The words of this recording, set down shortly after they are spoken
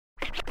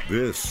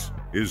This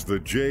is the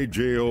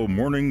JJO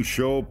Morning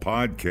Show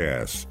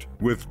podcast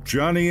with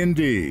Johnny and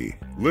D.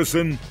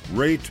 Listen,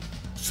 rate,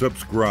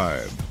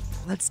 subscribe.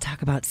 Let's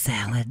talk about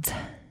salads.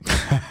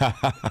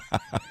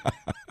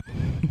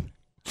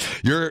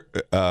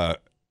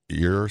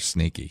 You're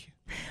sneaky.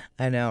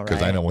 I know, right?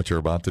 Because I know what you're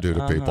about to do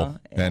to people,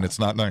 and it's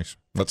not nice.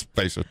 Let's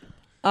face it.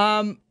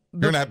 You're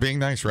not being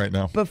nice right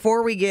now.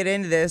 Before we get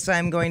into this,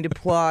 I'm going to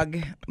plug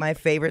my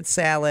favorite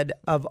salad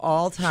of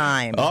all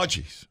time. Oh,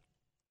 jeez.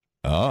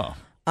 Oh.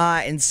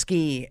 And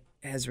Ski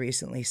has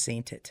recently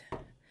seen it.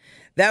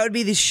 That would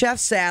be the chef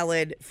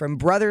salad from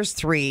Brothers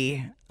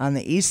 3 on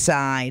the east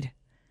side.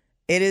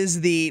 It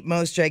is the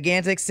most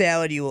gigantic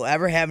salad you will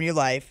ever have in your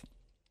life.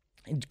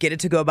 Get a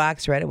to-go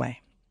box right away.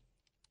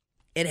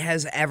 It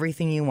has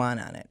everything you want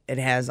on it. It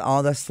has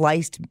all the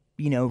sliced,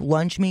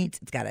 lunch meats.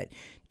 It's got a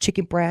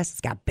chicken breast.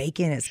 It's got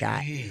bacon. It's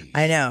got,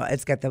 I know,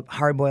 it's got the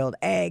hard-boiled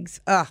eggs.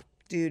 Oh,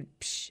 dude,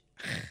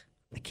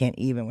 I can't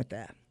even with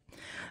that.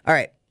 All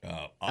right.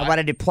 I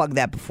wanted to plug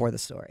that before the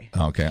story.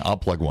 Okay, I'll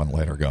plug one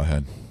later. Go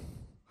ahead.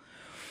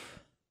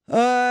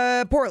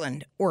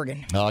 Portland,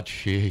 Oregon. Oh,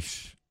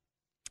 jeez.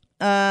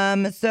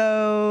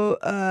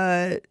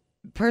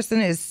 Person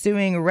is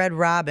suing Red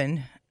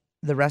Robin,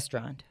 the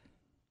restaurant.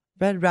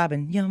 Red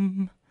Robin,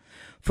 yum.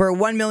 For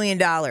 $1 million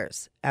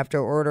after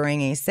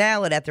ordering a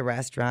salad at the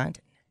restaurant,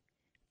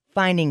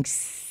 finding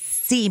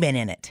semen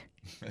in it.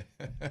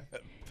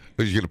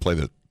 Are you going to play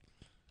the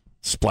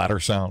splatter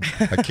sound?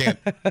 I can't.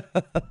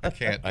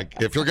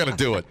 If you're going to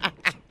do it,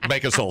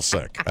 make us all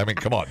sick. I mean,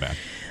 come on, man.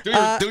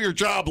 Do your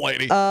job,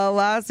 lady. A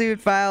lawsuit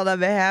filed on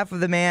behalf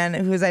of the man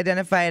who is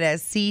identified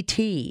as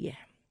CT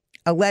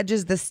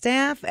alleges the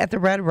staff at the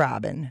Red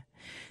Robin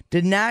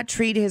did not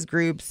treat his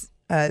group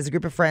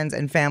of friends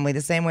and family the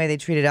same way they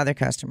treated other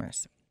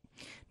customers.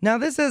 Now,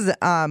 this is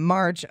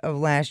March of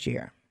last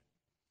year.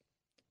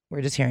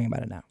 We're just hearing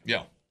about it now.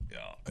 Yeah.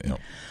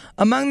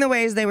 Among the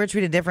ways they were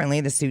treated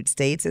differently, the suit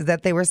states, is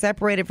that they were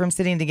separated from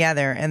sitting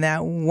together and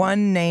that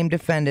one named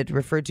defendant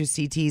referred to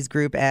CT's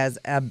group as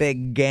a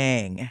big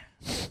gang.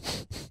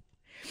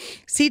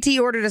 CT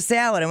ordered a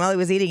salad, and while he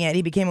was eating it,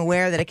 he became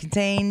aware that it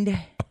contained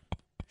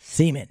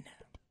semen.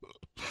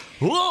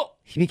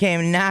 He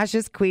became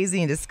nauseous,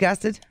 queasy, and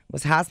disgusted,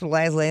 was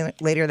hospitalized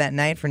later that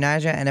night for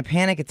nausea and a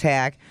panic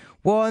attack.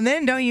 Well, and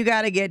then don't you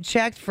got to get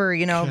checked for,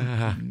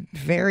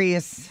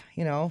 various,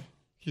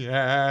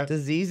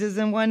 diseases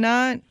and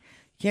whatnot?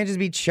 You can't just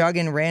be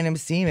chugging random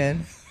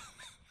semen.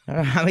 I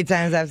don't know how many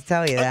times I have to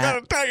tell you that. I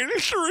gotta tell you,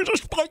 this sure is a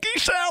spunky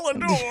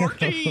salad. Oh,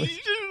 geez, this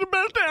is the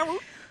best ever.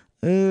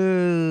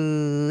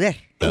 Ooh.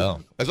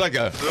 Oh, it's like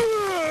an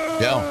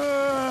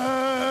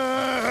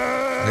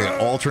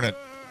alternate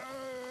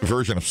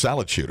version of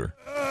salad shooter,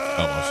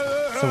 almost.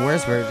 It's the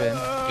worst version.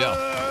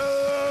 Yeah.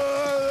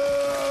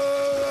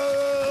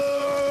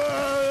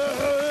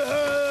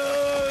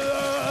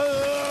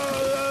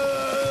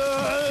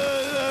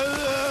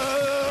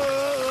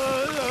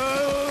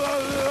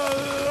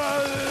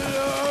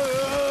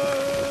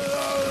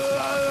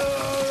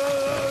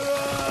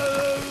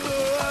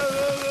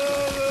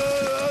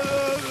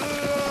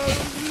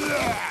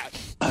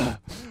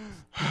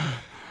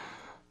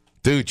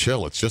 Dude,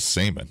 chill. It's just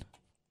semen.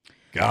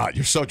 God,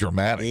 you're so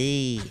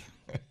dramatic.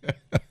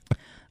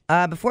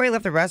 Before he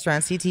left the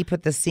restaurant, CT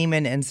put the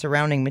semen and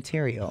surrounding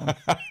material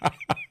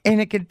in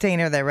a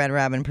container that Red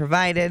Robin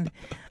provided.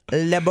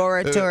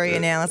 Laboratory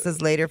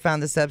analysis later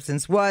found the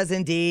substance was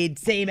indeed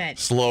semen.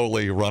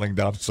 Slowly running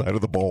down the side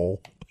of the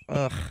bowl.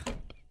 Ugh.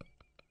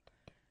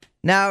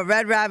 Now,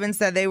 Red Robin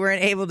said they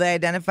weren't able to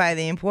identify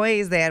the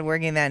employees they had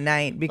working that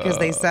night because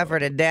they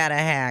suffered a data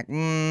hack.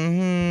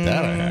 Mm-hmm.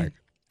 Data hack.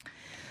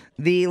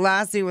 The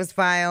lawsuit was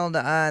filed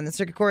in the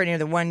circuit court near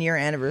the 1-year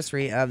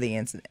anniversary of the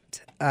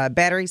incident.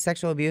 Battery,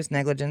 sexual abuse,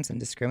 negligence, and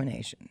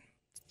discrimination.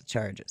 The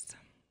charges.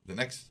 The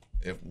next,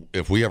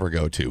 if we ever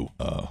go to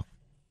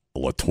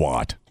La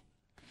Twat,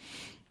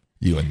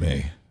 you and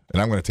me, and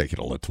I'm going to take you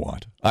to La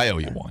Twat. I owe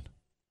you one.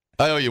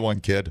 I owe you one,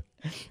 kid.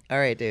 All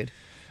right, dude.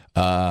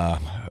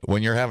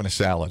 When you're having a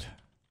salad,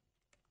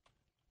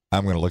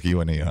 I'm going to look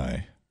you in the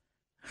eye,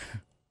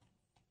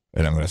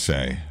 and I'm going to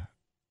say,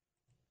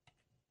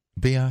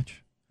 biatch.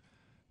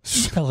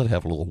 Salad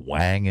have a little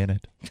wang in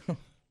it.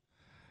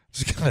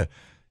 It's kind of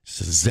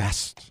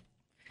zest,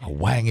 a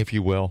wang, if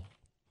you will.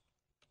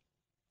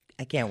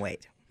 I can't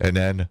wait. And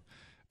then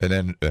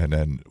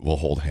we'll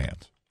hold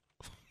hands.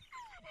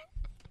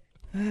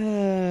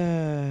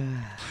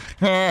 And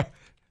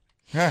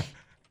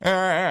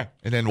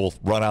then we'll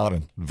run out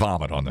and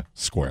vomit on the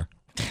square.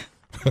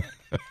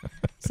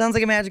 Sounds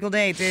like a magical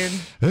day, dude.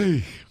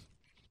 Hey,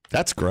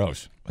 that's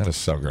gross. That is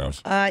so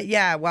gross.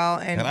 Yeah. Well,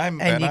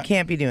 and you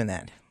can't be doing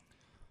that.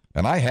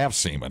 And I have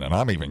semen, and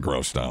I'm even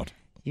grossed out.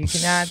 You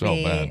cannot so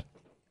be bad.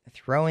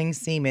 throwing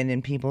semen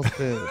in people's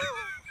food.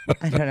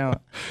 I don't know.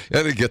 You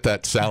had to get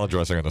that salad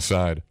dressing on the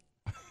side.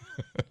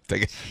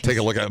 Take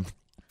a look at it.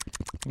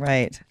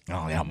 Right.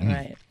 Oh, yeah.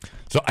 Right.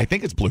 So I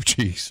think it's blue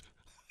cheese.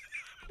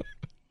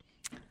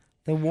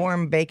 The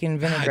warm bacon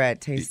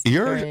vinaigrette tastes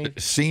Your very...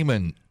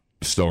 semen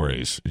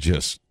stories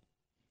just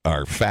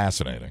are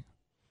fascinating.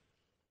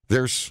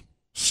 There's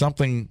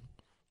something,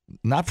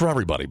 not for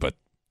everybody, but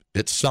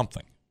it's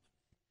something.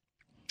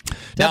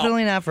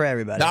 Definitely not for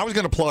everybody. Now, I was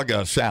going to plug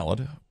a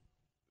salad,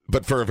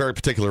 but for a very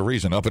particular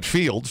reason. Up at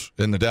Fields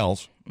in the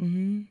Dells,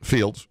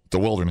 Fields, the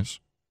Wilderness,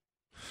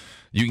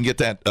 you can get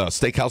that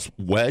steakhouse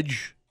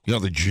wedge,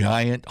 the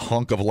giant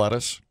hunk of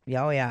lettuce.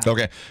 Oh, yeah.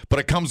 Okay, but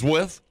it comes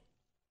with,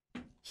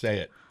 say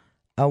it.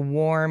 A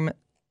warm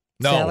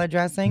salad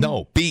dressing?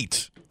 No,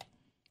 beets.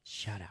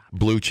 Shut up.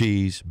 Blue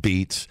cheese,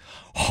 beets.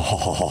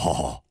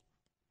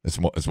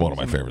 It's one of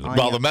my favorites.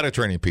 Well, the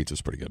Mediterranean pizza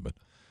is pretty good, but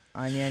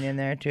onion in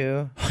there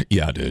too.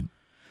 Yeah, dude.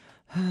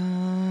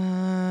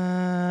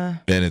 And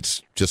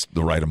it's just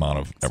the right amount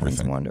of everything.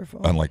 Sounds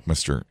wonderful. Unlike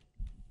Mr.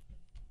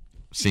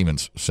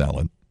 Siemens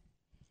salad.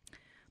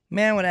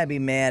 Man, would I be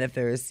mad if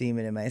there was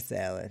semen in my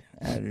salad?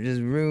 I would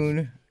just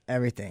ruin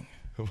everything.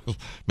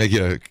 Make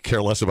you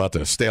care less about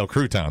the stale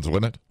croutons,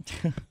 wouldn't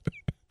it?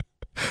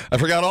 I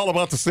forgot all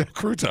about the stale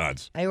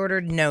croutons. I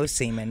ordered no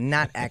semen,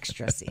 not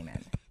extra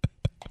semen.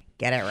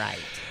 Get it right.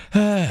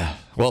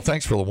 Well,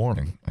 thanks for the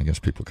warning. I guess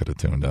people could have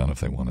tuned out if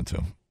they wanted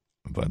to.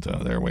 But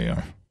there we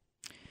are.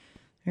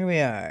 Here we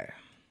are.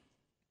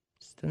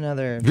 Just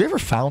another. Have you ever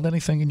found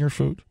anything in your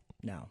food?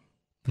 No.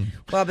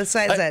 Well,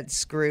 besides that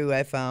screw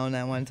I found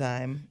that one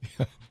time.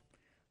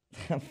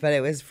 But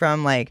it was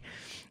from like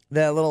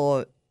the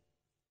little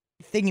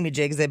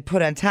thingamajigs they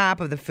put on top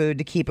of the food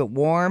to keep it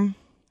warm.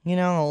 The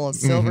little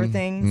silver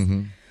things.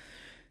 Mm-hmm.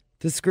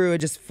 The screw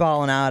had just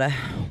fallen out of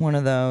one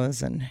of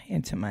those and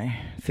into my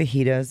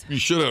fajitas. You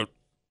should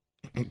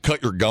have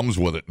cut your gums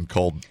with it and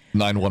called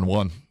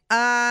 911.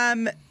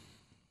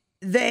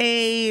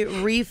 They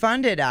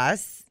refunded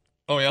us.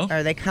 Oh, yeah?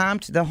 Or they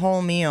comped the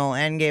whole meal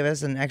and gave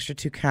us an extra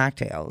 2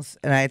 cocktails.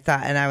 And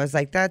I was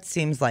like, that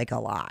seems like a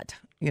lot.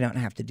 You don't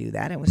have to do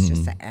that. It was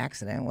just an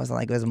accident. It wasn't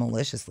like it was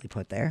maliciously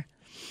put there.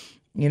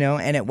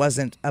 And it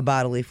wasn't a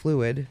bodily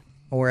fluid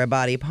or a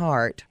body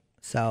part.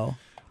 So,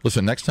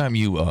 listen, next time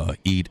you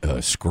eat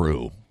a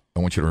screw, I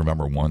want you to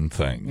remember one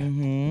thing.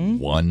 Mm-hmm.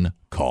 One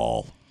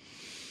call.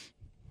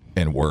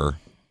 And we're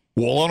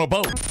all on a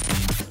boat.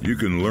 You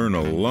can learn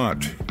a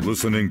lot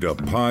listening to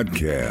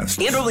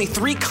podcasts. And only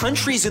 3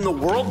 countries in the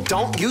world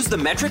don't use the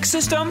metric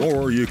system?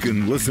 Or you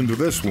can listen to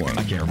this one.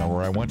 I can't remember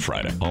where I went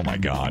Friday. Oh, my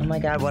God. Oh, my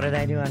God, what did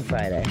I do on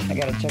Friday? I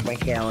got to check my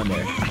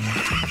calendar.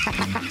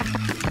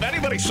 If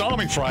anybody saw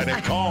me Friday,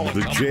 call.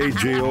 The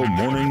JJO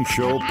Morning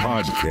Show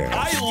Podcast.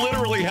 I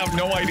literally have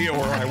no idea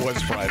where I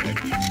was Friday.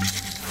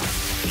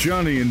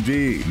 Johnny and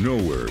D,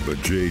 nowhere but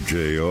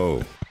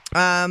JJO.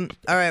 All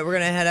right, we're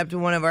going to head up to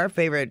one of our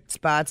favorite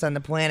spots on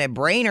the planet,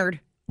 Brainerd.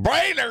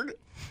 Brainerd?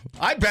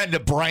 I've been to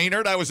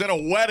Brainerd. I was at a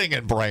wedding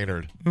in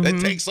Brainerd. It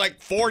takes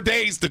like 4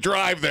 days to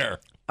drive there.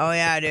 Oh,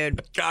 yeah,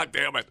 dude. God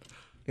damn it.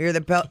 You're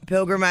the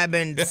pilgrim I've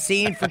been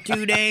seeing for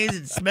 2 days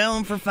and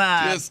smelling for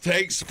 5. This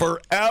takes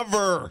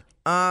forever.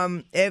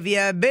 If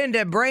you've been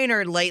to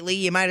Brainerd lately,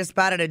 you might have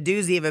spotted a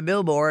doozy of a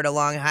billboard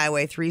along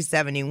Highway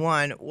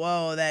 371.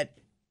 Whoa, that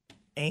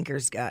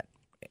anchor's got...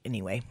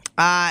 Anyway,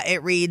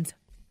 it reads,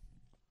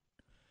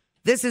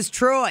 "This is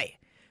Troy.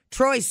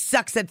 Troy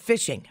sucks at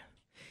fishing."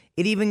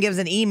 It even gives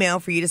an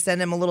email for you to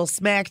send him a little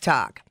smack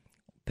talk.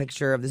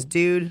 Picture of this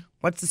dude.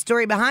 What's the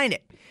story behind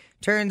it?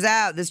 Turns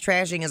out this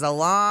trashing is a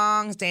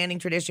long-standing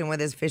tradition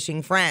with his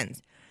fishing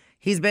friends.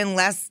 He's been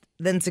less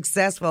than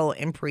successful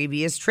in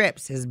previous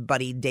trips, his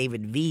buddy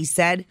David V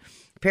said.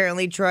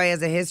 Apparently, Troy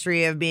has a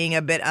history of being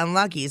a bit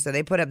unlucky, so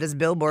they put up this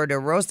billboard to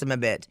roast him a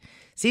bit.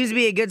 Seems to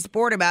be a good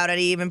sport about it.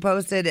 He even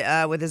posted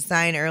with his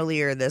sign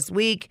earlier this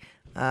week.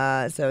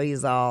 So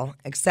he's all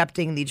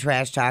accepting the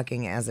trash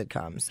talking as it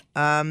comes.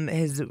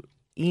 His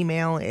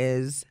email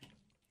is,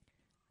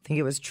 I think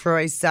it was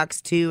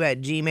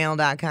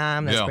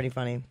troysucks2@gmail.com. That's pretty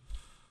funny.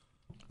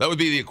 That would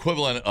be the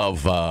equivalent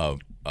of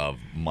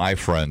my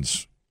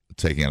friends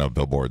taking out a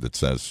billboard that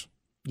says,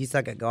 "You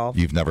suck at golf.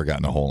 You've never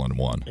gotten a hole in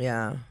one."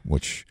 Yeah.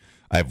 Which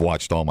I've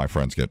watched all my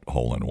friends get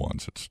hole in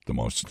ones.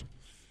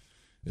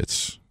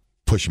 It's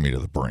pushing me to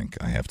the brink,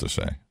 I have to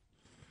say.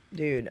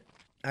 Dude,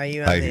 are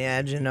you on the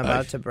edge and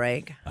about to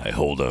break? I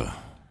hold a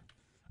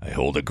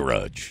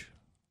grudge.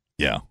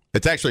 Yeah.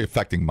 It's actually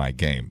affecting my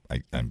game.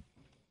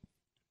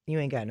 You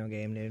ain't got no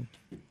game, dude.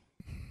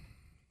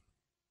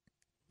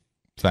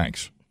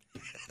 Thanks.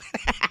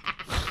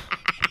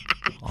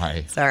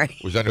 I Sorry.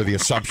 was under the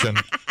assumption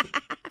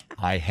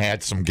I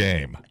had some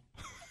game.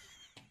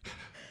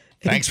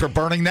 Thanks for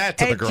burning that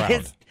to the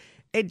ground.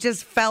 It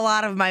just fell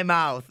out of my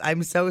mouth.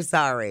 I'm so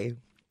sorry.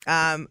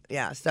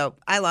 Yeah, so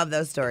I love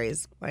those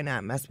stories. Why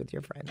not mess with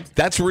your friends?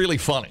 That's really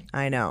funny.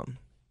 I know.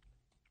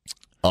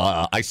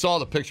 I saw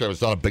the picture. I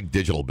was on a big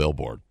digital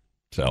billboard.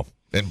 So,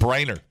 in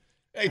Brainerd.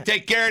 Hey,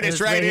 take care of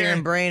this right here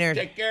in Brainerd.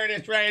 Take care of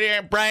this right here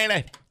in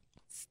Brainerd.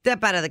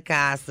 Step out of the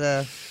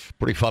casa.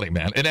 Pretty funny,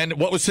 man. And then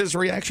what was his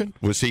reaction?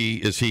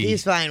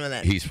 He's fine with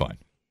it. He's fine.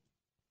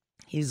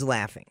 He's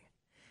laughing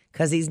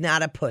because he's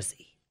not a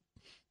pussy.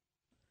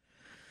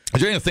 I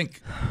don't even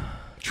think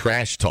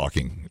trash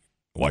talking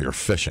while you're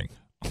fishing.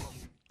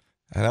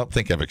 I don't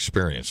think I've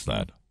experienced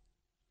that.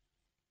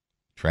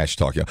 Trash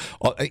talk.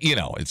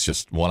 It's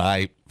just when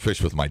I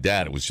fished with my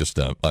dad, it was just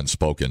an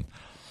unspoken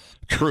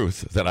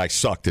truth that I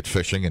sucked at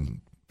fishing, and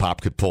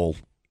Pop could pull.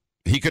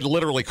 He could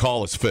literally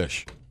call us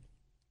fish.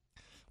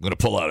 I'm going to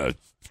pull out a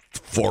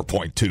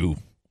 4.2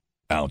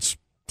 ounce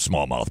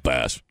smallmouth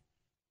bass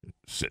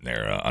sitting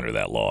there under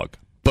that log.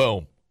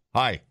 Boom.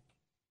 Hi.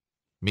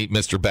 Meet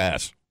Mr.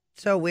 Bass.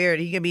 So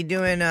weird. He could be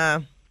doing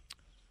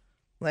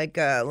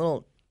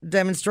little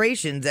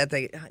demonstrations at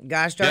the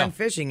gosh darn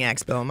fishing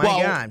expo. My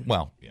God.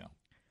 Well, yeah.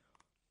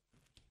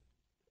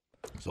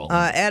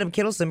 Adam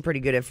Kittleson pretty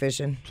good at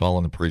fishing. It's all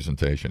in the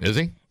presentation. Is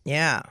he?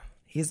 Yeah.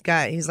 He's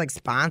like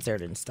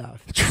sponsored and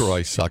stuff.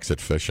 Troy sucks at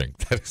fishing.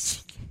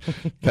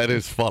 That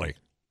is funny.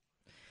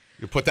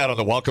 You put that on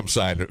the welcome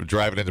sign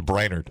driving into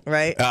Brainerd.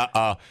 Right.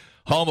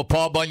 Home of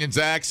Paul Bunyan's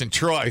axe and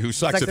Troy, who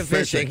sucks at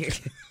fishing.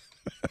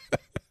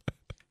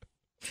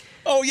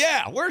 Oh,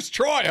 yeah. Where's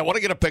Troy? I want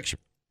to get a picture.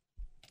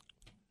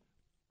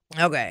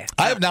 Okay.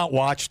 I have not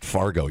watched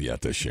Fargo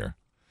yet this year.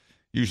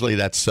 Usually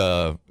that's...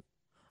 the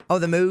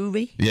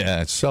movie?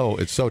 Yeah, it's so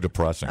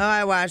depressing. Oh,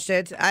 I watched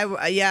it.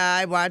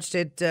 I watched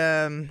it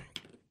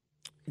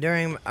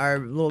during our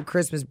little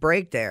Christmas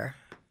break there.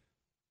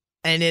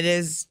 And it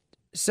is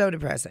so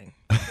depressing.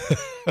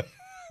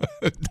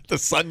 The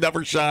sun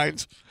never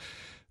shines.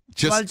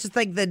 It's just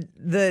like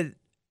the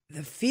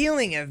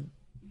feeling of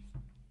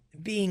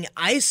being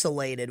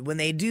isolated when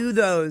they do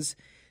those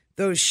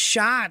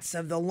shots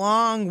of the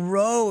long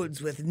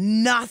roads with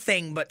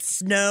nothing but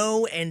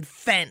snow and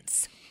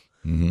fence.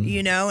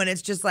 Mm-hmm. And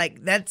it's just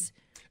like that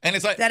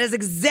is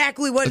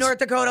exactly what North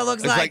Dakota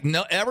looks like. It's like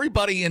no,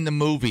 everybody in the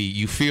movie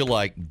you feel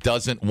like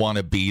doesn't want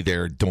to be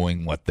there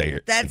doing what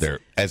they're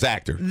as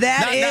actors.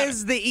 That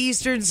is the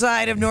eastern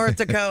side of North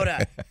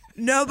Dakota.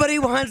 Nobody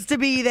wants to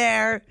be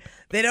there.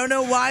 They don't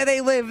know why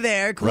they live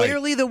there.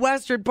 Clearly, the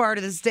western part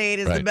of the state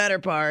is the better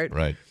part.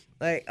 Right.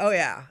 Like, oh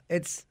yeah,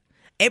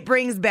 it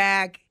brings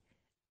back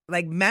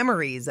like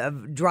memories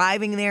of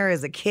driving there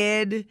as a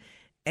kid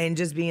and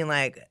just being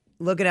like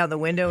looking out the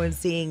window and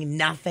seeing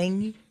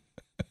nothing.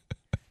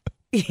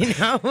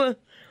 Yeah.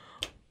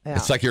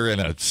 It's like you're in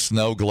a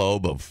snow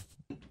globe of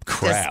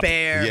crap.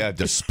 Despair. Yeah,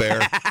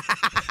 despair.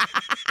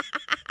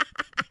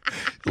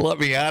 Let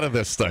me out of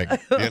this thing.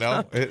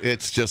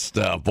 It's just,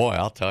 boy,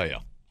 I'll tell you.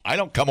 I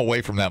don't come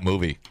away from that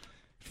movie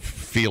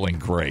feeling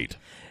great.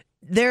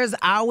 There's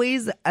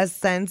always a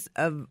sense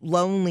of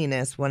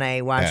loneliness when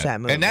I watch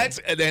that movie. And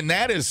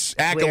that is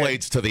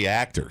accolades to the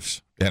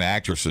actors and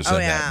actresses in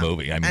that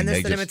movie. I mean, and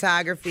the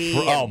cinematography.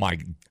 Oh, my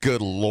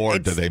good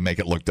Lord, do they make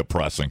it look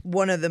depressing.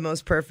 One of the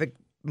most perfect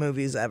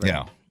movies ever.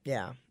 Yeah.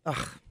 Yeah.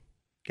 Ugh.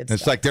 Good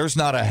it's stuff. like there's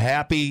not a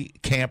happy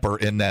camper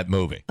in that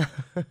movie.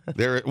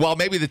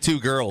 Maybe the two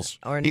girls.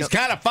 He's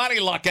kind of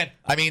funny looking.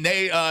 I mean,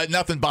 they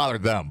nothing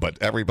bothered them, but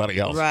everybody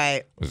else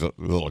was a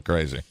little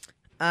crazy.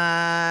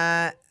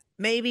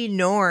 Maybe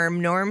Norm.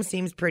 Norm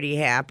seems pretty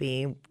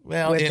happy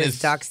with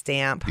his duck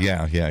stamp.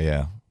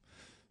 Yeah.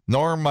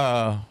 Norm,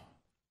 I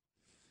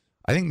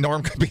think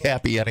Norm could be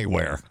happy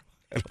anywhere.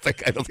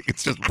 I don't think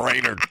it's just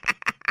Brainerd.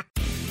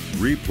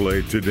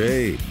 Replay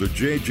today the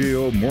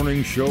JJO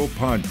Morning Show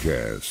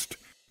podcast.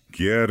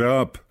 Get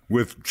up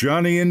with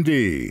Johnny and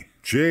D.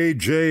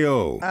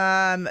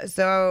 JJO.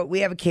 So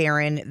we have a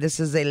Karen. This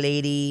is a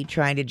lady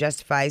trying to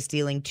justify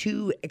stealing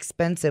 2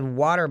 expensive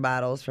water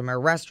bottles from a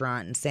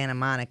restaurant in Santa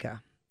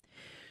Monica.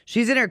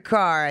 She's in her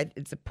car.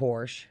 It's a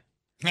Porsche.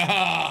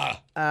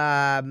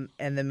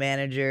 And the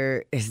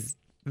manager is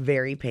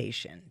very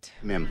patient.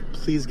 Ma'am,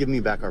 please give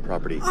me back our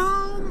property.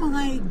 Oh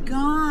my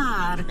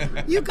God.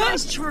 You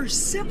guys charge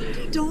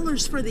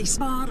 $70 for these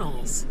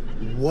bottles.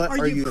 What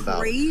are you about?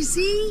 Are you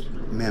crazy?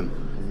 Ma'am,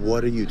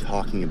 what are you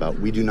talking about?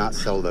 We do not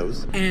sell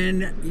those.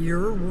 And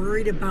you're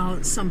worried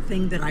about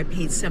something that I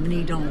paid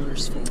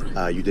 $70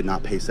 for. You did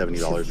not pay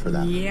 $70 for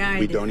that. Yeah,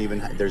 we don't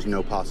even, there's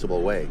no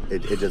possible way.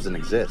 It doesn't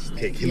exist.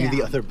 Okay, give me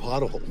the other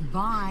bottle.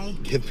 Bye.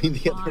 Give me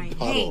the other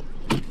bottle.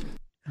 Hey.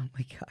 Oh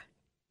my God.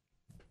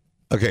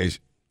 Okay.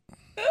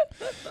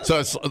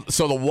 So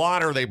the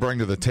water they bring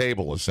to the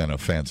table is in a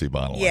fancy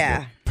bottle. Yeah.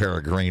 Like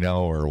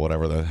Peregrino or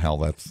whatever the hell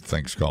that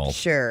thing's called.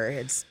 Sure,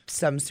 it's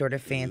some sort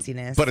of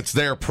fanciness. But it's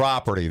their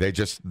property.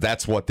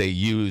 That's what they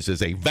use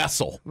as a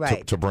vessel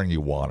to bring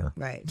you water.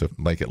 Right. To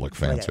make it look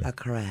fancy. Like a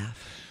craft.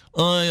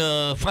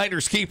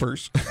 Finders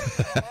keepers.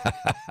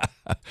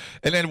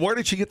 And then where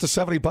did she get the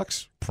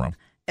 $70 from?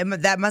 And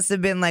that must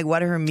have been like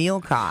what her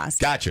meal cost.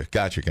 Gotcha.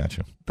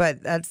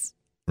 But that's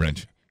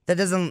Wrench. That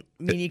doesn't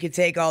mean you could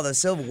take all the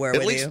silverware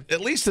with you.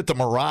 At least at the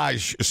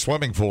Mirage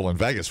swimming pool in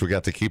Vegas, we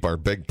got to keep our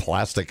big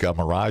plastic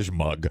Mirage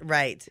mug.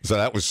 Right. So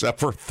that was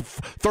for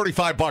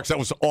 $35. That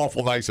was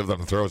awful nice of them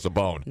to throw us a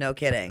bone. No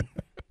kidding.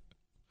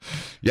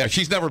 Yeah,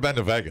 she's never been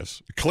to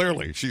Vegas.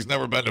 Clearly, she's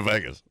never been to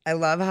Vegas. I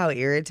love how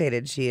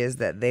irritated she is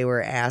that they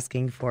were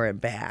asking for it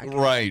back.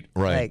 Right.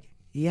 Like,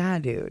 yeah,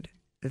 dude,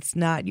 it's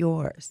not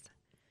yours.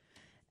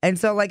 And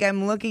so, like,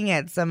 I'm looking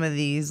at some of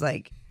these,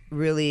 like,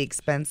 really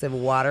expensive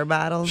water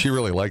bottles. She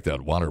really liked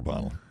that water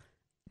bottle.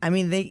 I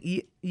mean,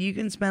 you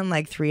can spend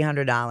like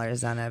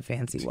 $300 on a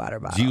fancy water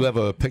bottle. Do you have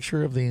a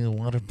picture of the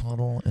water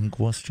bottle in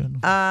question?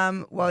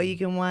 Well, you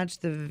can watch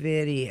the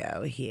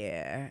video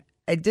here.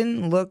 It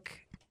didn't look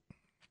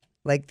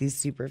like these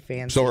super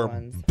fancy So her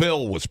ones.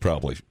 bill was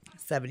probably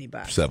 $70.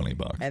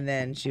 $70. And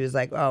then she was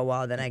like, "Oh,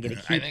 well, then I get to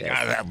keep I think this."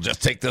 I'll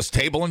just take this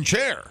table and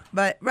chair.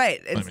 But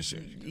right, Let me see.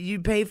 you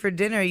pay for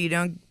dinner. You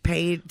don't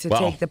pay to Well,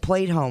 take the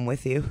plate home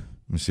with you.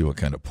 Let me see what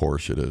kind of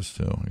Porsche it is,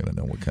 too. I got to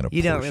know what kind of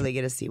You Porsche. don't really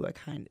get to see what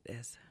kind it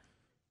is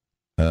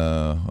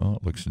Oh,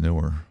 it looks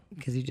newer.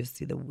 because you just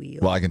see the wheel.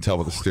 Well, I can tell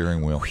by the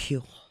steering wheel.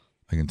 Wheel.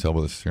 I can tell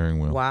by the steering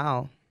wheel.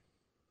 Wow.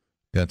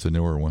 Yeah, it's a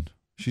newer one.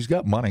 She's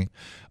got money.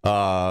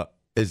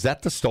 Is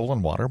that the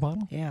stolen water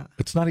bottle? Yeah.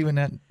 It's not even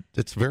that.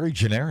 It's very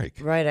generic.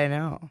 Right, I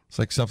know. It's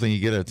like something you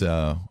get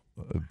at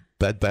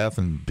Bed Bath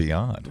and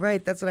Beyond.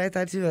 Right, that's what I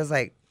thought too. I was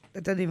like,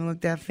 that doesn't even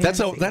look that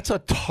fancy. That's a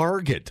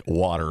Target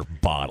water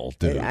bottle,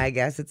 dude. I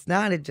guess it's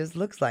not. It just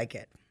looks like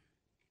it.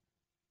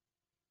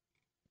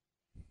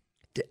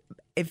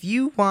 If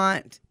you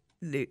want,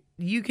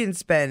 you can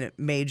spend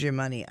major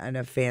money on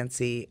a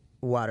fancy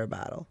water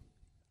bottle.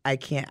 I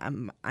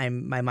can't.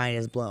 My mind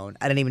is blown.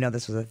 I didn't even know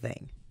this was a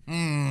thing.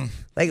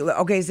 Like,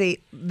 okay,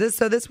 see this.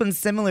 So this one's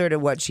similar to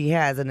what she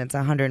has, and it's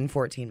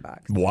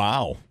 $114.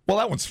 Wow. Well,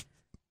 that one's.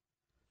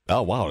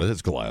 Oh wow, it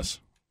is glass.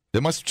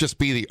 It must just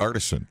be the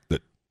artisan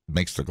that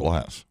makes the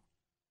glass.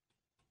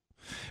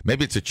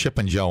 Maybe it's a Chip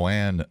and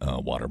Joanne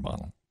water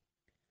bottle.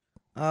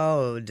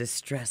 Oh,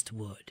 distressed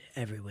wood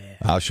everywhere.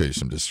 I'll show you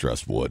some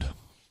distressed wood.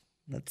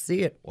 Let's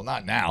see it. Well,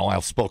 not now.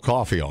 I'll spill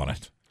coffee on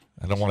it.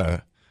 I don't want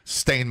to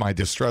stain my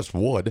distressed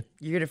wood.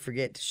 You're gonna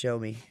forget to show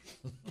me.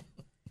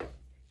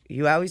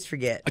 You always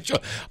forget.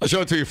 I'll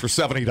show it to you for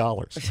 $70.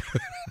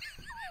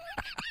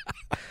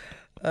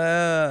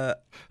 How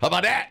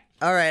about that?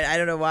 All right, I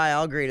don't know why.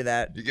 I'll agree to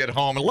that. You get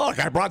home and look,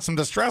 I brought some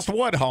distressed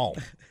wood home.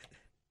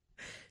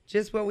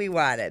 Just what we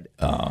wanted.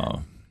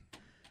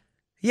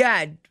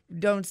 Yeah,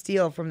 don't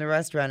steal from the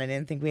restaurant. I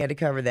didn't think we had to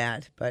cover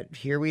that, but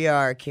here we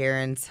are,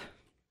 Karen's.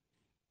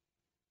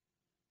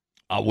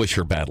 I'll wish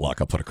her bad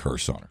luck. I'll put a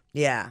curse on her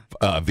Yeah.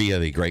 via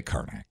the Great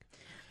Karnak.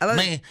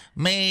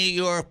 May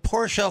your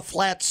Porsche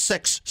Flat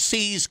 6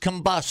 C's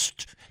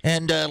combust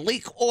and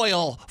leak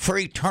oil for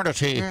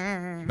eternity.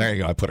 There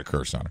you go. I put a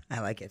curse on her. I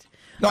like it.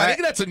 No, All I right.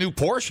 think that's a new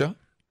Porsche.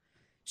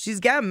 She's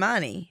got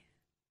money,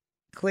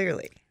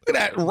 clearly. Look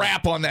at that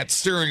wrap on that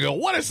steering wheel.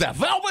 What is that,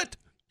 velvet?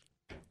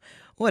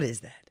 What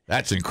is that?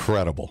 That's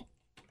incredible.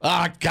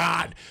 Ah,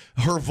 God.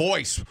 Her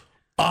voice.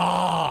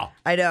 Ah.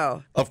 I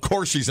know. Of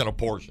course she's in a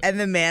Porsche. And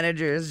the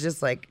manager is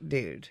just like,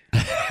 dude.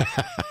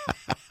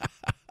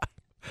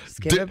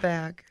 Just give it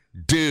back.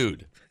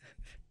 Dude.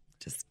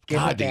 Just give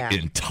God, it the back.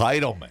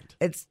 entitlement.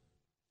 It's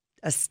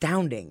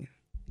astounding.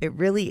 It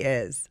really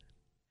is.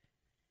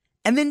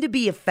 And then to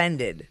be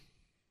offended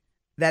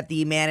that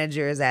the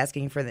manager is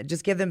asking for that.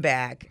 Just give them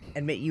back.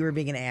 Admit you were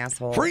being an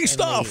asshole. Free and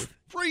stuff. leave.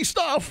 Free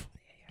stuff.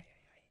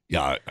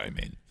 Yeah, I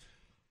mean,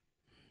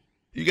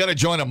 you got to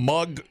join a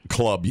mug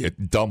club, you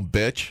dumb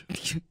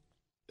bitch.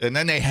 And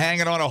then they hang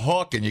it on a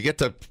hook, and you get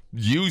to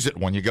use it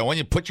when you go in.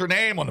 You put your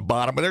name on the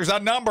bottom, but there's a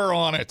number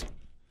on it.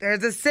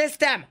 There's a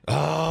system.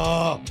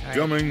 Oh.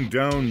 Dumbing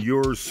down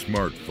your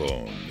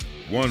smartphone.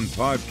 One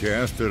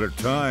podcast at a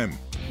time.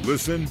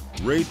 Listen,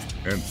 rate,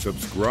 and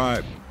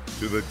subscribe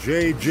to the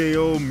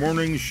JJO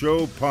Morning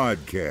Show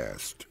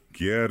podcast.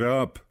 Get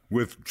up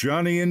with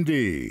Johnny and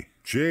D.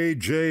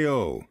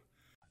 JJO.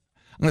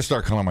 I'm going to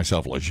start calling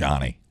myself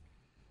LaJohnny.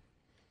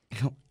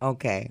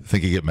 Okay.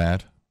 Think you get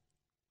mad?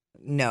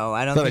 No,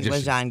 I don't Thought I think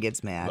just- LeJean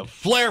gets mad. The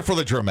flair for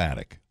the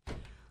dramatic.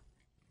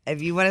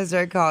 If you want to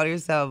start calling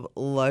yourself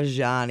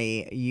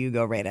LeJohnny, you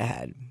go right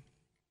ahead.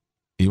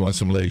 You want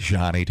some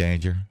LaJohnny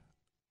danger?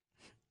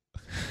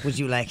 Would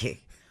you like it?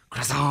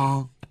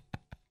 Croissant.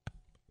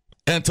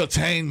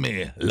 Entertain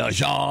me,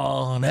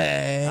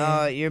 LaJohnny.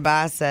 Oh, your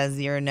boss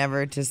says you're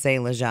never to say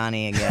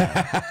LeJohnny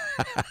again.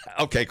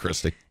 Okay,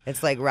 Christy.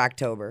 It's like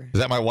Rocktober. Is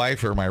that my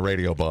wife or my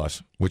radio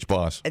boss? Which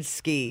boss? It's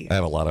Ski. I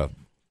have a lot of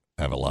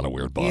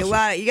weird bosses.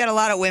 You got a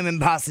lot of women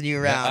bossing you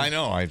Yeah, around. I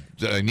know.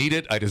 I need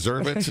it. I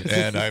deserve it,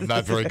 and I'm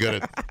not very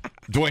good at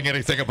doing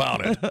anything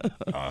about it.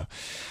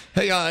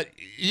 Hey,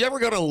 you ever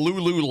go to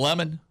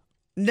Lululemon?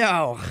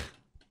 No.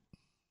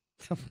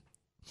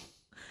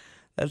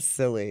 That's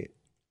silly.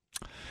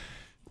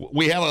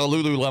 We have a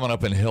Lululemon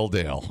up in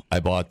Hilldale. I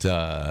bought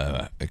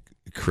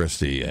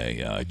Christy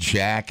a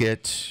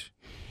jacket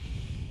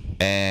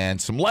and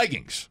some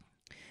leggings.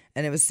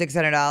 And it was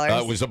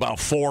 $600? It was about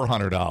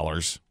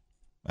 $400.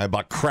 I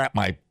about crap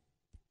my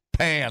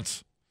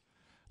pants.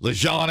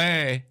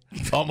 LeJohnny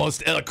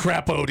almost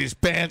crapoed his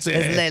pants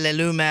in. It's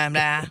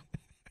Lululemon.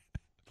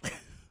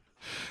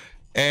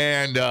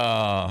 And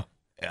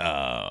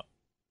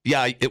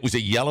yeah, it was a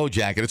yellow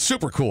jacket. It's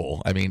super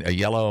cool. I mean, a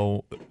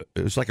yellow.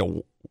 It was like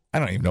I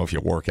don't even know if you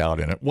work out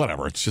in it.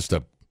 Whatever. It's just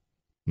a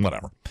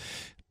whatever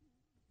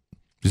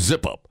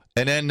zip up,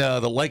 and then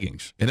the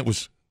leggings, and it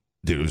was,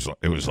 dude.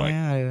 It was like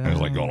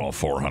going on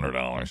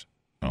 $400.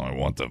 I only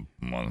want the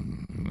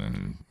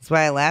one. That's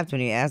why I laughed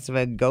when you asked if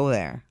I'd go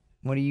there.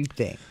 What do you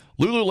think?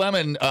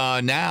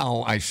 Lululemon,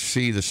 now I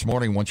see this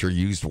morning wants your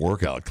used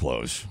workout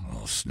clothes.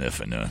 Oh,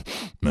 sniffing.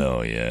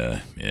 Oh, yeah.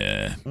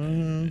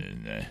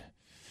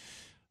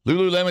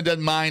 Lululemon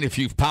doesn't mind if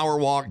you've power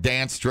walked,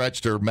 danced,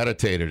 stretched, or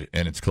meditated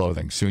in its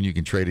clothing. Soon you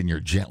can trade in your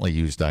gently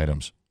used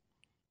items.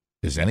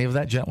 Is any of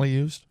that gently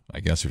used?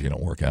 I guess if you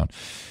don't work out.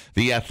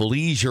 The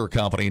athleisure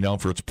company, known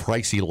for its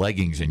pricey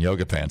leggings and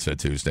yoga pants, said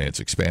Tuesday it's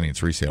expanding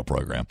its resale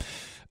program.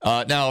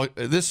 Now,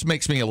 this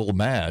makes me a little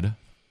mad.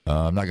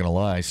 I'm not going to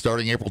lie.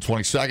 Starting April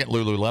 22nd,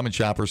 Lululemon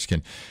shoppers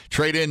can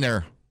trade in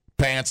their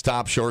pants,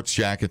 tops, shorts,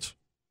 jackets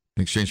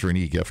in exchange for an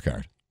e-gift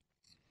card.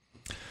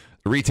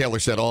 The retailer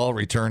said all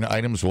return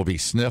items will be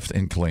sniffed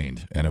and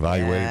cleaned and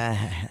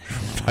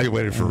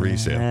evaluated for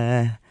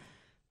resale.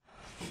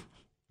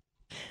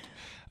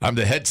 I'm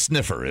the head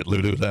sniffer at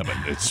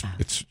Lululemon.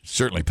 It's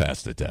certainly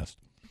passed the test.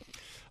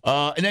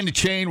 And then the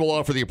chain will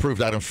offer the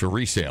approved items for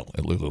resale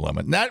at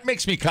Lululemon. That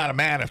makes me kind of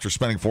mad after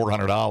spending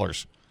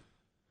 $400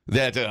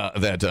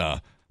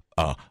 that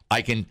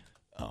I can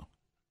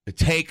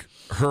take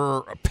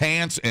her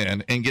pants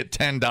in and get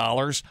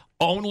 $10.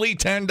 Only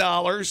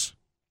 $10.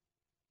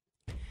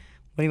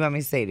 What do you want me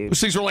to say, dude?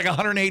 These are like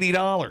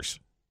 $180.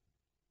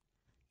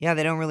 Yeah,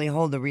 they don't really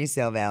hold the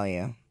resale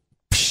value.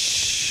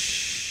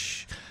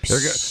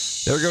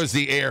 There goes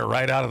the air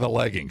right out of the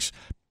leggings.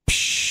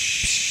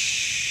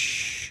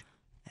 That's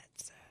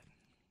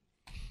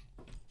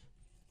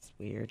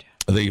weird.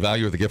 The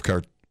value of the gift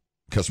card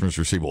customers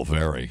receive will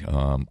vary.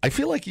 I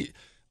feel like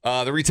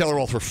the retailer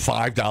will offer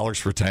 $5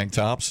 for tank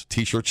tops,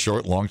 T-shirts,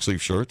 short, long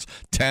sleeve shirts,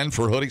 $10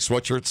 for hoodies,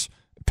 sweatshirts,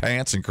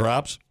 pants, and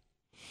crops.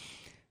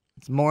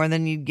 It's more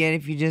than you'd get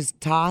if you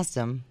just tossed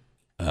them.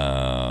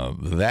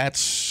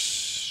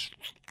 That's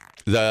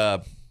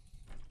the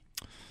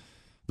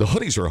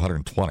hoodies are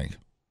 $120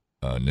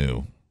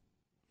 new.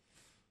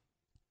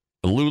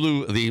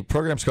 The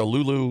program's called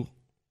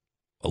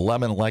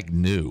Lululemon Like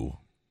New.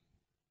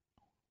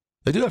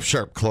 They do have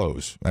sharp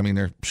clothes. I mean,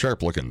 they're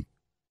sharp looking.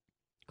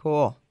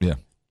 Cool. Yeah.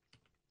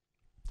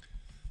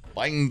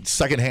 Buying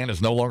secondhand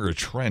is no longer a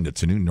trend.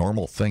 It's a new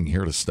normal thing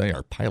here to stay.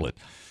 Our pilot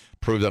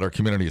proved that our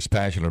community is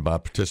passionate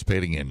about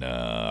participating in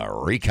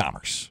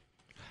re-commerce.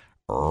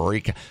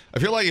 I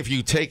feel like if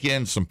you take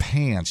in some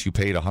pants you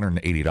paid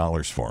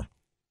 $180 for,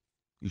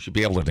 you should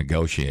be able to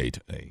negotiate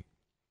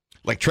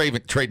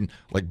trading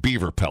like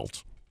beaver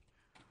pelts.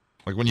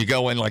 Like when you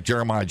go in, like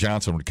Jeremiah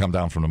Johnson would come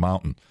down from the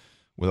mountain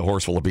with a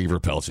horse full of beaver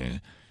pelts.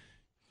 Can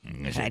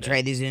I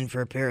trade these in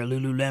for a pair of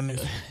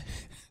Lululemons?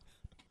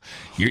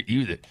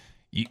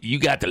 You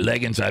got the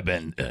leggings I've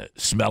been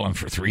smelling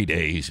for 3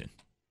 days.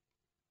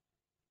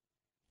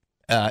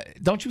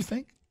 Don't you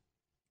think?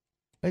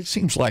 It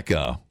seems like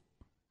it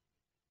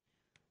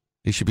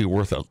should be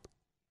worth a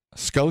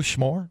skosh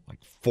more, like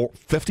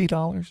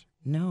 $50.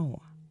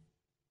 No.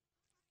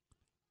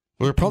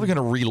 Well, they're probably going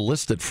to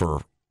relist it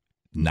for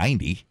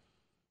 $90.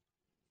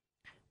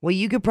 Well,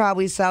 you could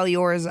probably sell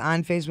yours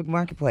on Facebook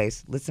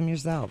Marketplace. List them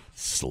yourself.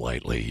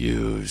 Slightly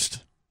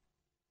used.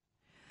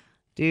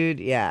 Dude,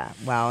 yeah.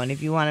 Wow, and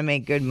if you want to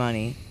make good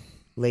money,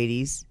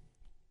 ladies,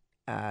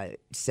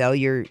 sell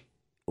your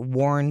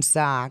worn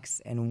socks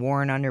and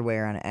worn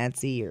underwear on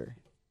Etsy, or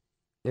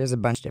there's a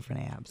bunch of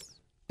different apps.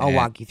 I'll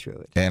walk you through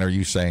it. And are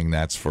you saying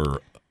that's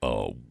for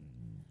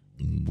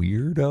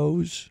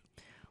weirdos?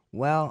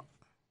 Well,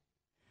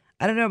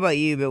 I don't know about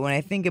you, but when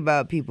I think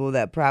about people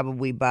that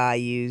probably buy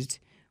used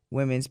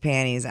women's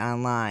panties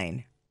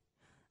online,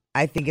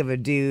 I think of a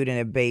dude in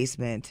a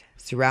basement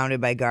surrounded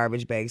by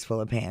garbage bags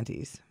full of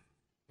panties.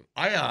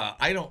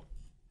 I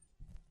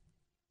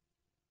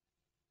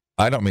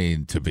don't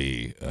mean to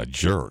be a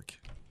jerk.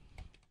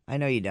 I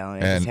know you don't.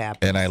 It just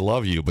happens. And I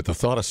love you, but the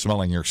thought of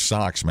smelling your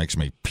socks makes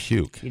me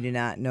puke. You do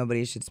not.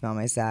 Nobody should smell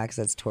my socks.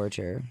 That's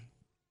torture.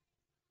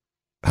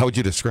 How would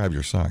you describe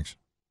your socks?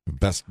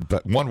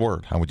 One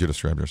word. How would you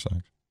describe your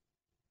socks?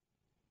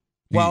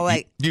 Well,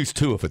 use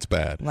two if it's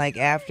bad. Like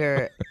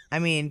after, I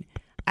mean,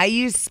 I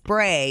use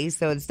spray,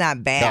 so it's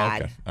not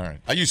bad. Oh, okay. All right.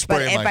 I use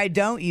spray. But if I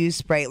don't use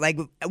spray, like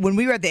when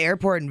we were at the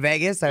airport in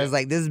Vegas, I was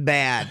like, this is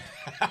bad.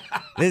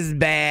 This is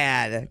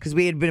bad. Because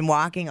we had been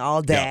walking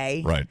all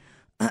day. Yeah, right.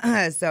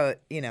 So,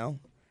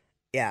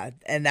 yeah.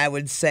 And I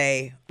would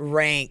say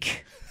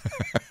rank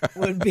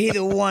would be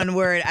the one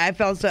word. I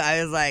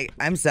was like,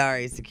 I'm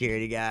sorry,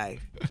 security guy.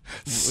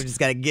 We just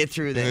got to get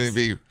through this. It'd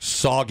be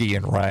soggy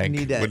and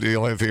rank. But the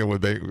only thing that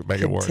would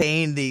make it work.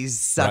 Contain these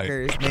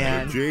suckers, right.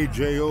 Man. The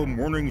JJO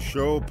Morning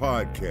Show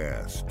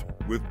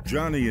podcast with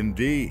Johnny and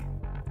D.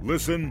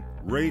 Listen,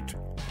 rate,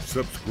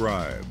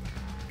 subscribe.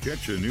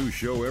 Catch a new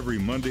show every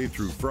Monday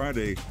through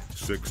Friday,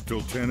 6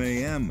 till 10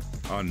 a.m.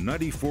 on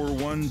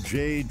 94.1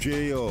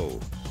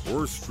 JJO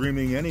or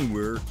streaming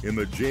anywhere in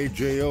the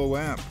JJO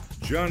app.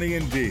 Johnny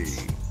and D,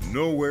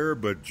 nowhere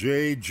but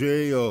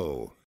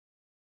JJO.